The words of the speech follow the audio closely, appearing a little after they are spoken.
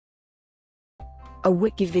a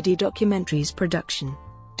WikiVidi Documentaries production.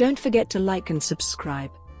 Don't forget to like and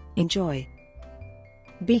subscribe. Enjoy.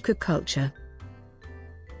 Beaker culture.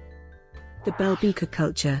 The Bell-Beaker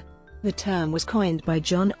culture. The term was coined by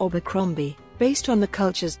John Abercromby, based on the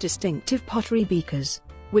culture's distinctive pottery beakers,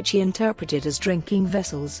 which he interpreted as drinking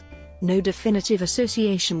vessels. No definitive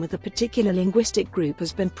association with a particular linguistic group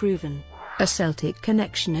has been proven. A Celtic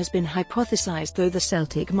connection has been hypothesized, though the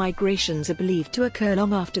Celtic migrations are believed to occur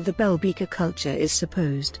long after the Bell-Beaker culture is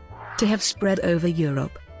supposed to have spread over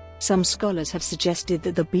Europe. Some scholars have suggested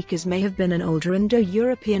that the Beakers may have been an older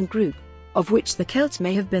Indo-European group, of which the Celts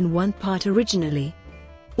may have been one part originally.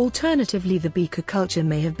 Alternatively, the Beaker culture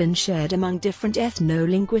may have been shared among different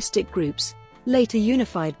ethno-linguistic groups, later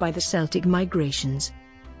unified by the Celtic migrations.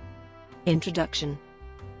 Introduction.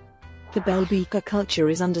 The Bell-Beaker culture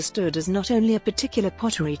is understood as not only a particular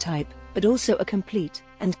pottery type, but also a complete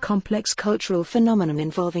and complex cultural phenomenon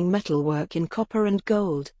involving metalwork in copper and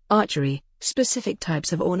gold, archery, specific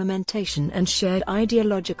types of ornamentation, and shared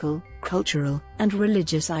ideological, cultural, and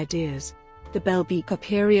religious ideas. The Bell-Beaker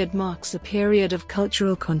period marks a period of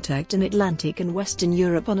cultural contact in Atlantic and Western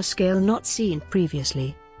Europe on a scale not seen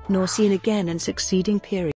previously, nor seen again in succeeding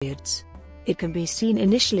periods. It can be seen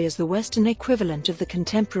initially as the Western equivalent of the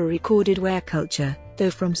contemporary corded ware culture, though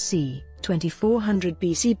from c. 2400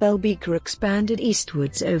 BC Bell-Beaker expanded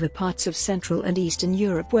eastwards over parts of Central and Eastern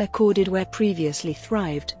Europe where corded ware previously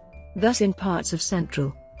thrived. Thus in parts of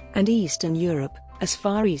Central and Eastern Europe, as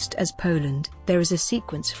far east as Poland, there is a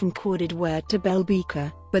sequence from corded ware to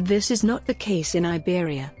Bell-Beaker, but this is not the case in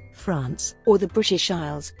Iberia, France, or the British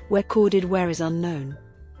Isles, where corded ware is unknown.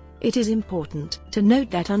 It is important to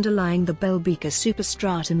note that underlying the Bell-Beaker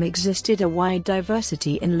superstratum existed a wide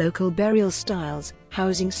diversity in local burial styles,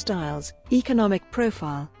 housing styles, economic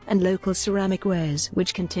profile, and local ceramic wares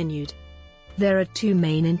which continued. There are two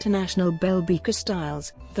main international Bell-Beaker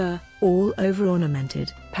styles: the all-over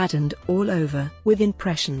ornamented, patterned all over with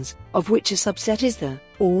impressions, of which a subset is the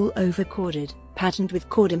all-over corded, patterned with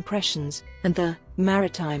cord impressions, and the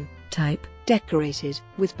maritime type, decorated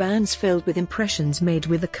with bands filled with impressions made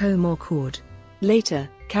with a comb or cord. Later,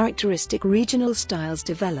 characteristic regional styles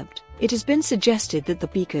developed. It has been suggested that the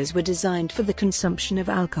beakers were designed for the consumption of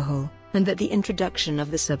alcohol, and that the introduction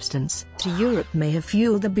of the substance to Europe may have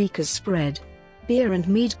fueled the beakers' spread. Beer and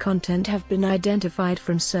mead content have been identified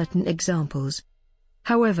from certain examples.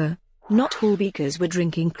 However, not all beakers were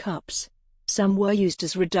drinking cups. Some were used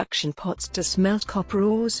as reduction pots to smelt copper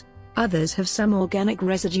ores. Others have some organic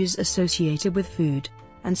residues associated with food,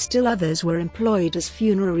 and still others were employed as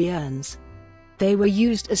funerary urns. They were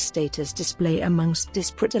used as status display amongst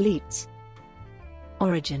disparate elites.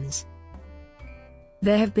 Origins.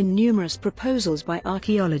 There have been numerous proposals by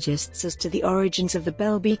archaeologists as to the origins of the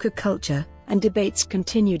Bell-Beaker culture, and debates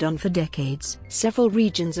continued on for decades. Several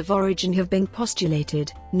regions of origin have been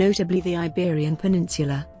postulated, notably the Iberian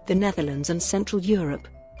Peninsula, the Netherlands, and Central Europe.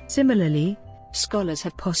 Similarly, scholars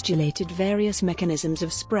have postulated various mechanisms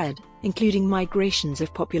of spread, including migrations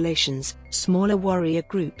of populations, smaller warrior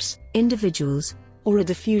groups, individuals, or a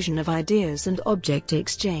diffusion of ideas and object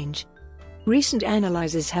exchange. Recent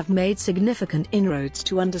analyses have made significant inroads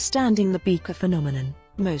to understanding the Beaker phenomenon,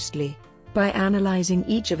 mostly by analyzing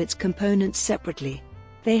each of its components separately.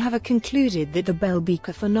 They have concluded that the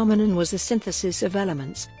Bell-Beaker phenomenon was a synthesis of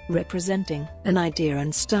elements, representing an idea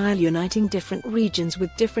and style uniting different regions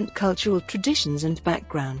with different cultural traditions and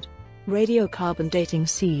background. Radiocarbon dating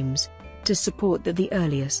seems to support that the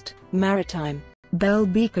earliest, maritime,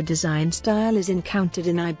 Bell-Beaker design style is encountered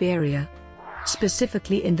in Iberia,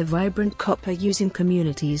 specifically in the vibrant copper-using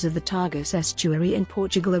communities of the Tagus estuary in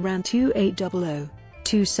Portugal around 2800–2700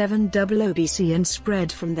 BC and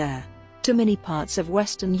spread from there to many parts of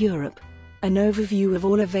Western Europe. An overview of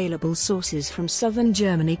all available sources from southern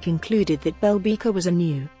Germany concluded that Bell-Beaker was a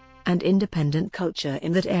new and independent culture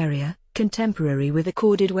in that area, contemporary with the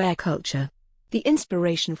corded ware culture. The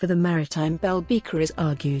inspiration for the maritime Bell-Beaker is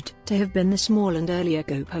argued to have been the small and earlier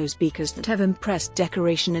gopos beakers that have impressed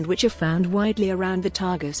decoration and which are found widely around the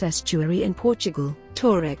Tagus estuary in Portugal,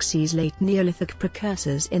 Torex's late Neolithic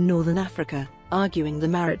precursors in northern Africa, arguing the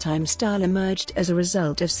maritime style emerged as a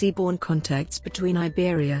result of seaborne contacts between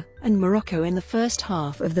Iberia and Morocco in the first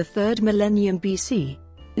half of the 3rd millennium BC.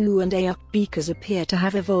 U and A beakers appear to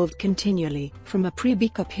have evolved continually from a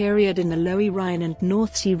pre-Beaker period in the Lower Rhine and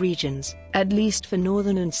North Sea regions, at least for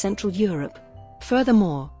northern and central Europe.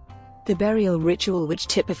 Furthermore, the burial ritual which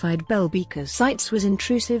typified Bell-Beaker sites was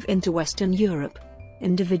intrusive into Western Europe.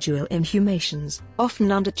 Individual inhumations, often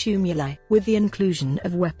under tumuli, with the inclusion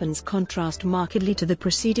of weapons, contrast markedly to the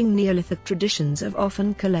preceding Neolithic traditions of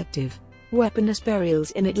often collective weaponless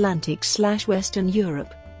burials in Atlantic/Western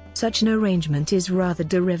Europe. Such an arrangement is rather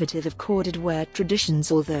derivative of corded ware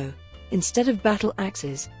traditions, although, instead of battle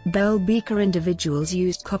axes, Bell-Beaker individuals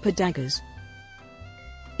used copper daggers.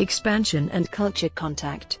 Expansion and culture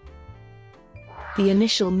contact. The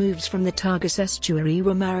initial moves from the Tagus estuary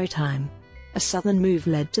were maritime. A southern move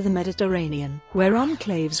led to the Mediterranean, where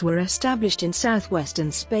enclaves were established in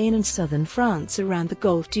southwestern Spain and southern France around the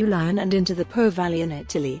Gulf du Lion and into the Po Valley in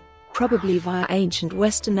Italy, probably via ancient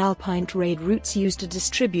western alpine trade routes used to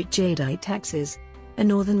distribute jadeite taxes. A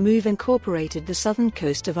northern move incorporated the southern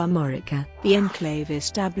coast of Armorica. The enclave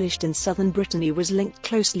established in southern Brittany was linked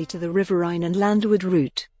closely to the riverine and landward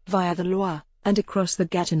route, via the Loire, and across the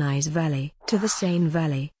Gâtinais Valley, to the Seine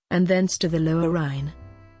Valley, and thence to the Lower Rhine.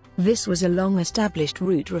 This was a long-established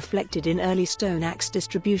route reflected in early stone axe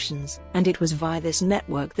distributions, and it was via this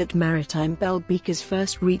network that maritime Bell-Beakers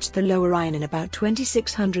first reached the Lower Rhine in about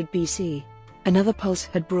 2600 BC. Another pulse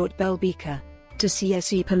had brought Bell-Beaker to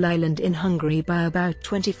Csepel Island in Hungary by about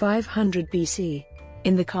 2500 BC.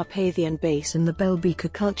 In the Carpathian Basin, the Bell-Beaker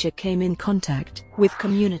culture came in contact with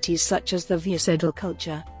communities such as the Veusedel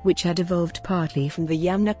culture, which had evolved partly from the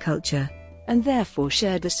Yamna culture, and therefore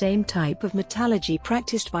shared the same type of metallurgy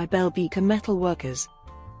practiced by Bell-Beaker metalworkers.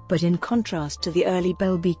 But in contrast to the early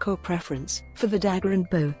Bell-Beaker preference for the dagger and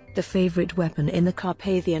bow, the favorite weapon in the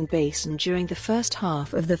Carpathian Basin during the first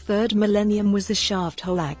half of the 3rd millennium was the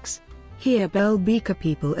shaft-hole axe. Here Bell-Beaker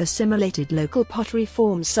people assimilated local pottery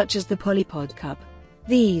forms such as the polypod cup.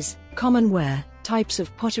 These common ware types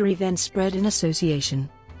of pottery then spread in association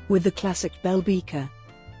with the classic Bell-Beaker.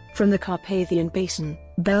 From the Carpathian Basin,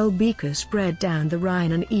 Bell-Beaker spread down the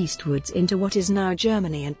Rhine and eastwards into what is now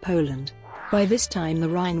Germany and Poland. By this time the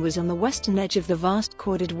Rhine was on the western edge of the vast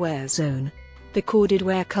corded ware zone. The corded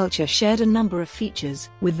ware culture shared a number of features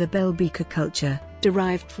with the Bell-Beaker culture,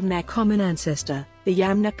 derived from their common ancestor, the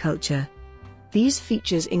Yamna culture. These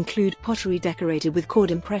features include pottery decorated with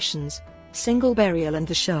cord impressions, single burial and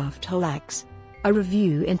the shaft-hole axe. A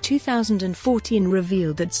review in 2014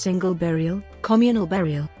 revealed that single burial, communal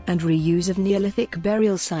burial, and reuse of Neolithic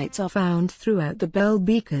burial sites are found throughout the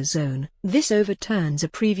Bell-Beaker zone. This overturns a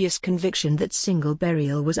previous conviction that single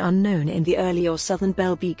burial was unknown in the early or southern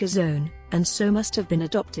Bell-Beaker zone, and so must have been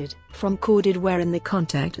adopted from corded ware in the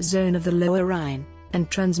contact zone of the Lower Rhine, and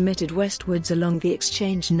transmitted westwards along the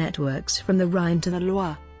exchange networks from the Rhine to the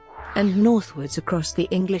Loire, and northwards across the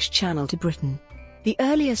English Channel to Britain. The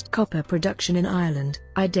earliest copper production in Ireland,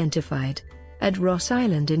 identified at Ross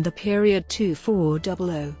Island in the period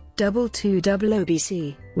 2400–2200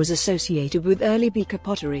 BC, was associated with early beaker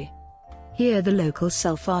pottery. Here the local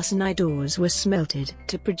sulfarsenide ores were smelted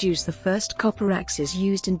to produce the first copper axes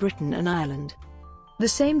used in Britain and Ireland. The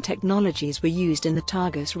same technologies were used in the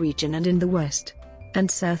Tagus region and in the west and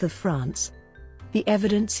south of France. The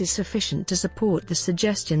evidence is sufficient to support the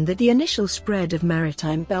suggestion that the initial spread of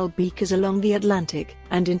maritime Bell-Beakers along the Atlantic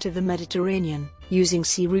and into the Mediterranean, using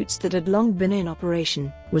sea routes that had long been in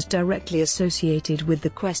operation, was directly associated with the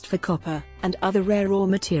quest for copper and other rare ore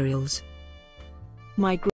materials.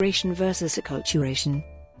 Migration versus acculturation.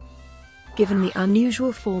 Given the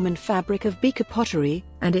unusual form and fabric of beaker pottery,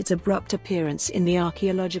 and its abrupt appearance in the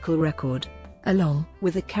archaeological record, along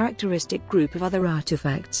with a characteristic group of other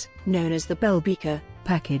artifacts, known as the Bell-Beaker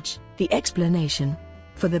package, the explanation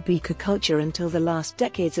for the beaker culture until the last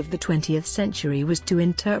decades of the 20th century was to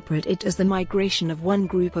interpret it as the migration of one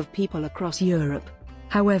group of people across Europe.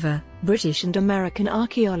 However, British and American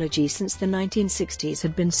archaeology since the 1960s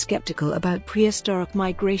had been skeptical about prehistoric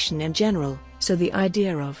migration in general, so the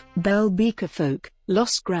idea of Bell-Beaker folk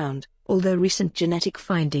lost ground, although recent genetic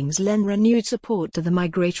findings lend renewed support to the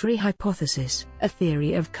migratory hypothesis. A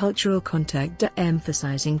theory of cultural contact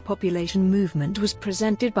emphasizing population movement was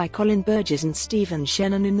presented by Colin Burgess and Stephen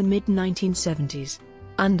Shannon in the mid-1970s.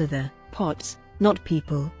 Under the pots, not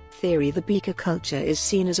people theory, the beaker culture is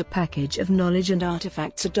seen as a package of knowledge and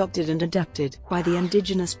artifacts adopted and adapted by the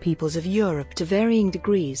indigenous peoples of Europe to varying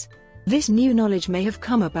degrees. This new knowledge may have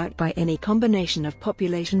come about by any combination of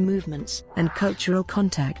population movements and cultural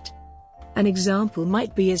contact. An example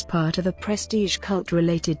might be as part of a prestige cult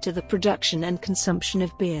related to the production and consumption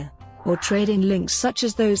of beer, or trading links such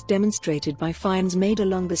as those demonstrated by finds made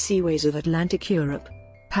along the seaways of Atlantic Europe.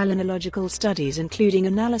 Palynological studies including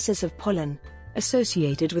analysis of pollen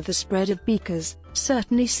associated with the spread of beakers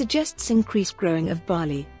certainly suggests increased growing of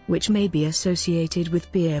barley, which may be associated with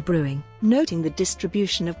beer brewing. Noting the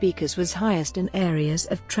distribution of beakers was highest in areas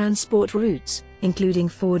of transport routes, including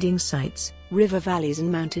fording sites, river valleys and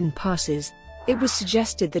mountain passes. It was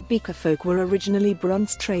suggested that Beaker folk were originally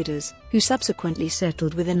bronze traders, who subsequently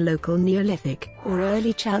settled within local Neolithic or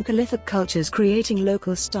early Chalcolithic cultures, creating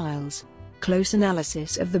local styles. Close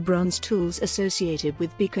analysis of the bronze tools associated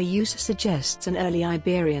with Beaker use suggests an early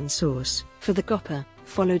Iberian source for the copper,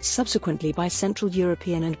 followed subsequently by Central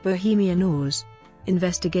European and Bohemian ores.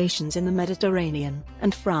 Investigations in the Mediterranean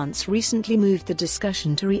and France recently moved the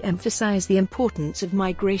discussion to re-emphasize the importance of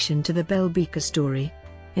migration to the Bell-Beaker story.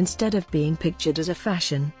 Instead of being pictured as a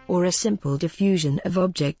fashion or a simple diffusion of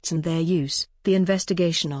objects and their use, the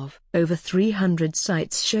investigation of over 300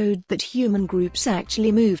 sites showed that human groups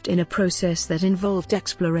actually moved in a process that involved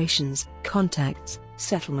explorations, contacts,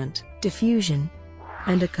 settlement, diffusion,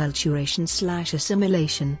 and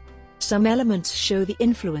acculturation/assimilation. Some elements show the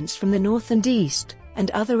influence from the north and east, and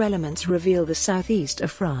other elements reveal the southeast of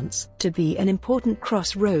France to be an important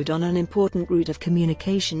crossroad on an important route of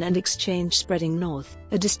communication and exchange spreading north.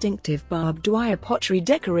 A distinctive barbed wire pottery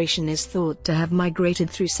decoration is thought to have migrated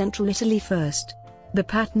through central Italy first. The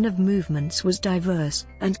pattern of movements was diverse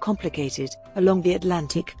and complicated along the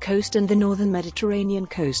Atlantic coast and the northern Mediterranean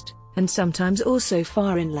coast, and sometimes also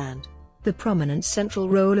far inland. The prominent central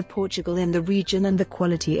role of Portugal in the region and the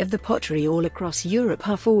quality of the pottery all across Europe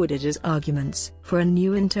are forwarded as arguments for a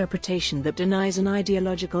new interpretation that denies an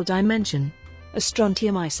ideological dimension. A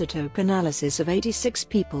strontium isotope analysis of 86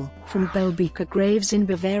 people from Bell-Beaker graves in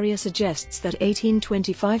Bavaria suggests that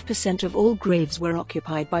 25% of all graves were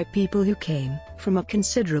occupied by people who came from a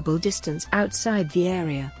considerable distance outside the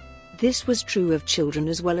area. This was true of children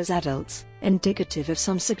as well as adults, indicative of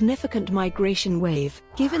some significant migration wave.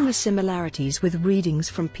 Given the similarities with readings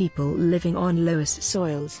from people living on loess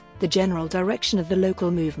soils, the general direction of the local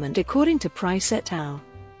movement, according to Price et al.,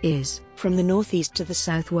 is from the northeast to the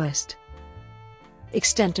southwest.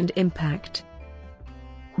 Extent and impact.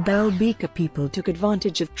 Bell-Beaker people took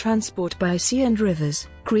advantage of transport by sea and rivers,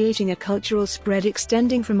 creating a cultural spread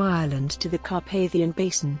extending from Ireland to the Carpathian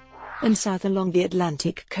Basin, and south along the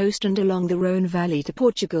Atlantic coast and along the Rhone Valley to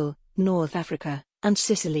Portugal, North Africa, and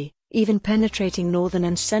Sicily, even penetrating northern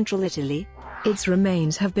and central Italy. Its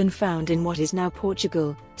remains have been found in what is now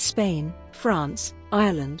Portugal, Spain, France,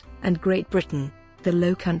 Ireland, and Great Britain, the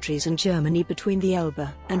Low Countries and Germany between the Elbe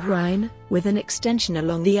and Rhine, with an extension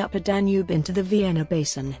along the upper Danube into the Vienna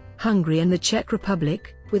Basin, Hungary and the Czech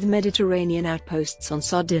Republic, with Mediterranean outposts on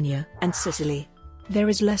Sardinia and Sicily. There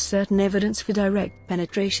is less certain evidence for direct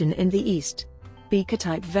penetration in the east.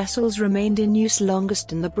 Beaker-type vessels remained in use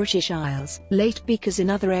longest in the British Isles. Late Beakers in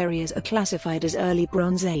other areas are classified as early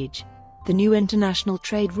Bronze Age. The new international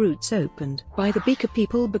trade routes opened by the Beaker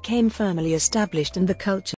people became firmly established, and the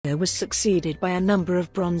culture was succeeded by a number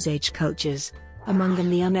of Bronze Age cultures, among them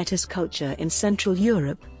the Unetus culture in Central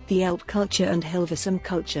Europe, the Elp culture and Hilversum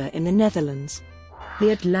culture in the Netherlands.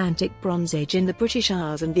 The Atlantic Bronze Age in the British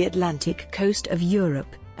Isles and the Atlantic coast of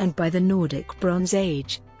Europe, and by the Nordic Bronze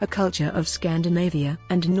Age, a culture of Scandinavia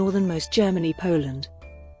and northernmost Germany, Poland.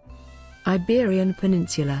 Iberian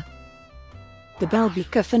Peninsula. The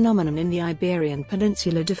Bell-Beaker phenomenon in the Iberian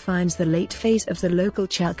Peninsula defines the late phase of the local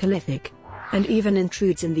Chalcolithic, and even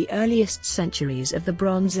intrudes in the earliest centuries of the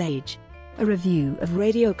Bronze Age. A review of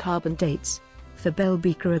radiocarbon dates for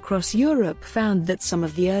Bell-Beaker across Europe found that some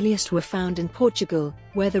of the earliest were found in Portugal,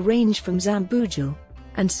 where the range from Zambujal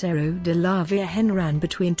and Cerro de la Virgen ran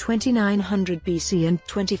between 2900 BC and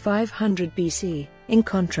 2500 BC, in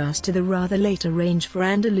contrast to the rather later range for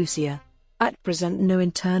Andalusia. At present, no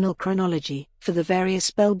internal chronology for the various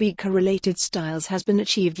Bell-Beaker-related styles has been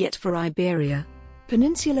achieved yet for Iberia.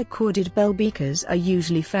 Peninsula-corded Bell-Beakers are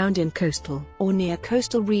usually found in coastal or near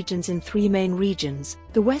coastal regions in three main regions: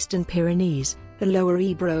 the Western Pyrenees, the Lower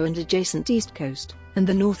Ebro and adjacent East Coast, and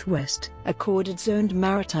the Northwest. A corded zoned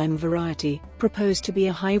maritime variety, proposed to be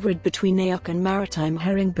a hybrid between Ayock and maritime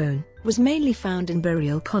herringbone, was mainly found in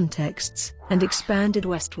burial contexts, and expanded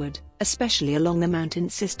westward, especially along the mountain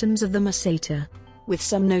systems of the Meseta. With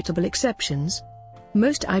some notable exceptions,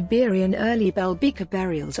 most Iberian early Bell-Beaker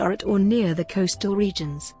burials are at or near the coastal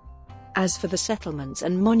regions. As for the settlements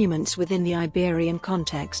and monuments within the Iberian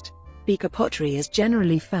context, Beaker pottery is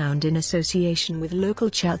generally found in association with local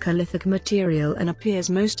Chalcolithic material and appears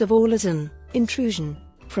most of all as an intrusion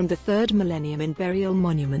from the 3rd millennium in burial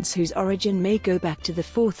monuments whose origin may go back to the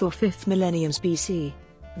 4th or 5th millenniums BC.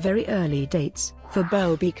 Very early dates for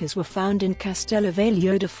Bell-Beakers were found in Castelo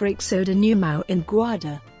Velho de Freixo de Neumão in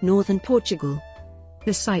Guarda, northern Portugal.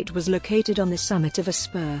 The site was located on the summit of a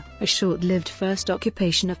spur. A short-lived first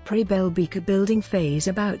occupation of pre-Bell-Beaker building phase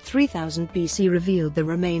about 3000 BC revealed the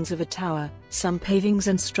remains of a tower, some pavings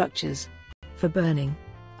and structures for burning.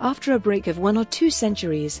 After a break of 1 or 2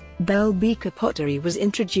 centuries, Bell-Beaker pottery was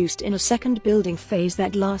introduced in a second building phase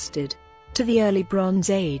that lasted to the early Bronze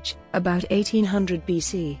Age, about 1800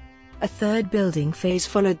 BC. A third building phase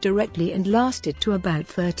followed directly and lasted to about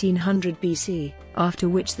 1300 BC, after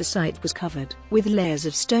which the site was covered with layers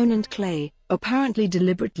of stone and clay, apparently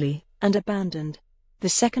deliberately, and abandoned. The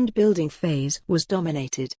second building phase was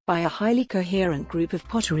dominated by a highly coherent group of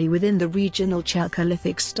pottery within the regional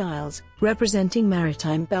Chalcolithic styles, representing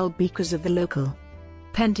maritime bell-beakers of the local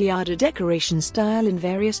Penteada decoration style in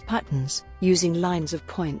various patterns, using lines of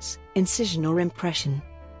points, incision or impression.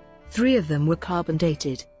 3 of them were carbon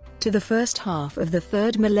dated to the first half of the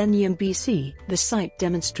 3rd millennium BC. The site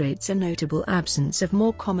demonstrates a notable absence of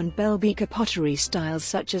more common Bell-Beaker pottery styles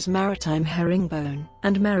such as maritime herringbone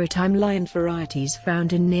and maritime lion varieties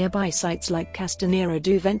found in nearby sites like Castanero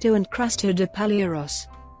do Vento and Crasto de Palleiros.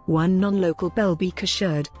 One non-local Bell-Beaker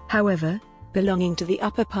sherd, however, belonging to the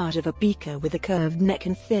upper part of a beaker with a curved neck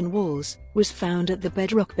and thin walls, was found at the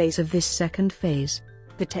bedrock base of this second phase.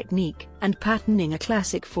 The technique and patterning are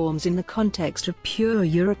classic forms in the context of pure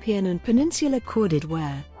European and peninsular corded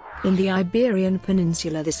ware. In the Iberian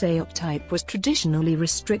Peninsula, the Sayop type was traditionally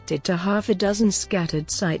restricted to half a dozen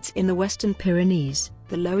scattered sites in the Western Pyrenees,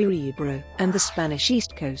 the Lower Ebro, and the Spanish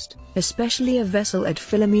East Coast. Especially a vessel at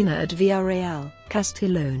Filomena at Villarreal,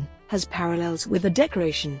 Castellón, has parallels with the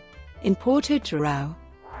decoration. In Porto Torao,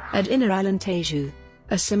 at Inner Alentejo,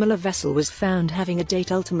 a similar vessel was found having a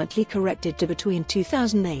date ultimately corrected to between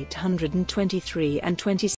 2823 and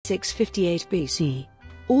 2658 BC.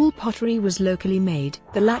 All pottery was locally made.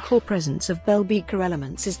 The lack or presence of Bell-Beaker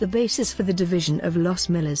elements is the basis for the division of Los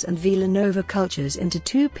Millas and Villanova cultures into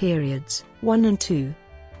 2 periods, 1 and 2.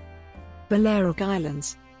 Balearic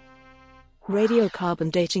Islands. Radiocarbon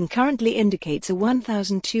dating currently indicates a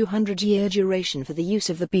 1,200-year duration for the use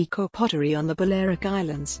of the beaker pottery on the Balearic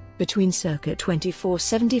Islands, between circa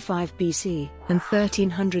 2475 BC and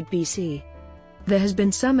 1300 BC. There has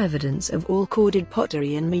been some evidence of all-corded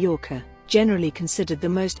pottery in Majorca, generally considered the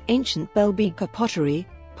most ancient Bell-Beaker pottery,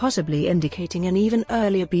 possibly indicating an even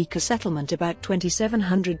earlier beaker settlement about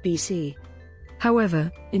 2700 BC.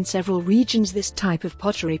 However, in several regions this type of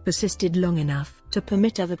pottery persisted long enough to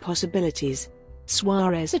permit other possibilities.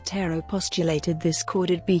 Suarez Otero postulated this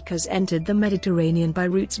corded beakers entered the Mediterranean by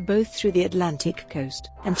routes both through the Atlantic coast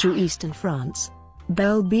and through eastern France.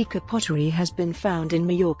 Bell-Beaker pottery has been found in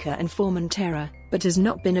Majorca and Formentera, but has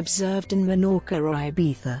not been observed in Menorca or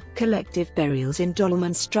Ibiza. Collective burials in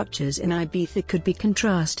dolmen structures in Ibiza could be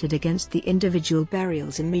contrasted against the individual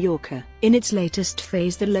burials in Majorca. In its latest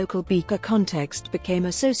phase, the local beaker context became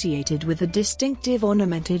associated with the distinctive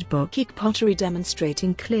ornamented Bocquic pottery,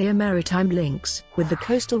 demonstrating clear maritime links with the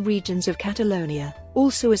coastal regions of Catalonia,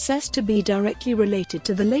 also assessed to be directly related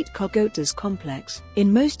to the late Cogotas complex.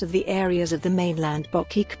 In most of the areas of the mainland,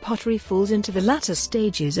 Bocquic pottery falls into the latter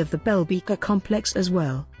stages of the Bell-Beaker complex as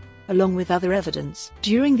well, along with other evidence.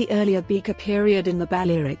 During the earlier Beaker period in the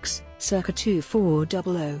Balearics, circa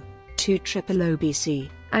 2400–2000 BC,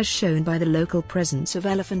 as shown by the local presence of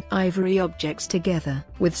elephant ivory objects together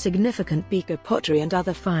with significant beaker pottery and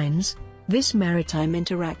other finds, this maritime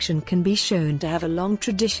interaction can be shown to have a long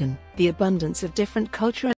tradition. The abundance of different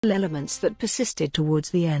cultural elements that persisted towards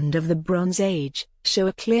the end of the Bronze Age show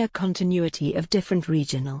a clear continuity of different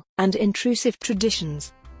regional and intrusive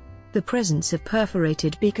traditions. The presence of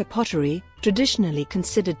perforated beaker pottery, traditionally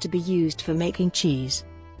considered to be used for making cheese,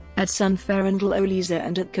 at San Ferrandal-Olisa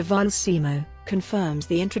and at Cavalsimo, confirms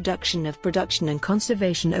the introduction of production and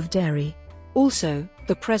conservation of dairy. Also,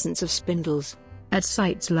 the presence of spindles at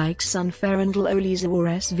sites like San Ferrandal-Olisa or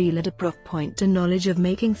S. Vila de Proc point to knowledge of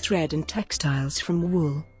making thread and textiles from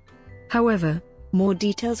wool. However, more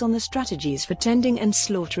details on the strategies for tending and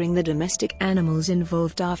slaughtering the domestic animals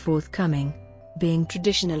involved are forthcoming. Being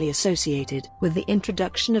traditionally associated with the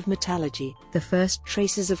introduction of metallurgy, the first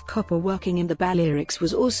traces of copper working in the Balearics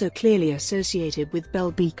was also clearly associated with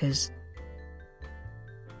Bell-Beakers.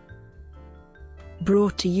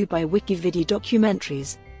 Brought to you by WikiVidi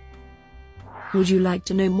Documentaries. Would you like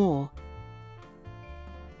to know more?